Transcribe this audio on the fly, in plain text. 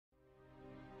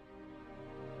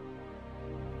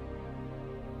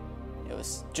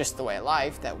was just the way of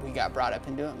life that we got brought up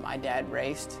into it. My dad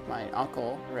raced, my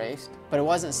uncle raced, but it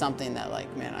wasn't something that like,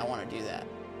 man, I want to do that.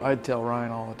 I'd tell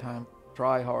Ryan all the time,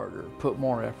 try harder, put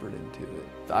more effort into it.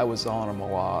 I was on him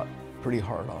a lot, pretty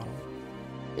hard on him.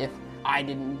 If I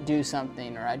didn't do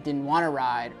something or I didn't want to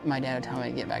ride, my dad would tell me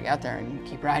to get back out there and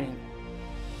keep riding.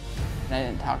 And I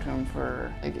didn't talk to him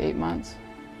for like 8 months,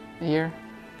 a year.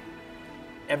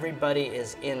 Everybody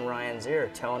is in Ryan's ear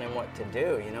telling him what to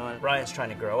do, you know, and Ryan's trying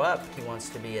to grow up. He wants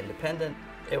to be independent.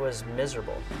 It was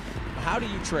miserable. How do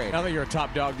you train? Now that you're a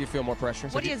top dog, do you feel more pressure?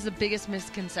 What is the biggest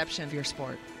misconception of your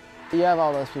sport? You have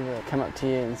all those people that come up to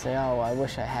you and say, oh, I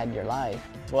wish I had your life.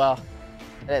 Well,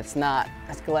 it's not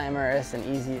as glamorous and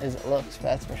easy as it looks,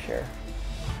 that's for sure.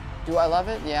 Do I love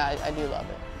it? Yeah, I do love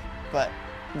it. But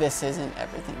this isn't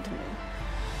everything to me.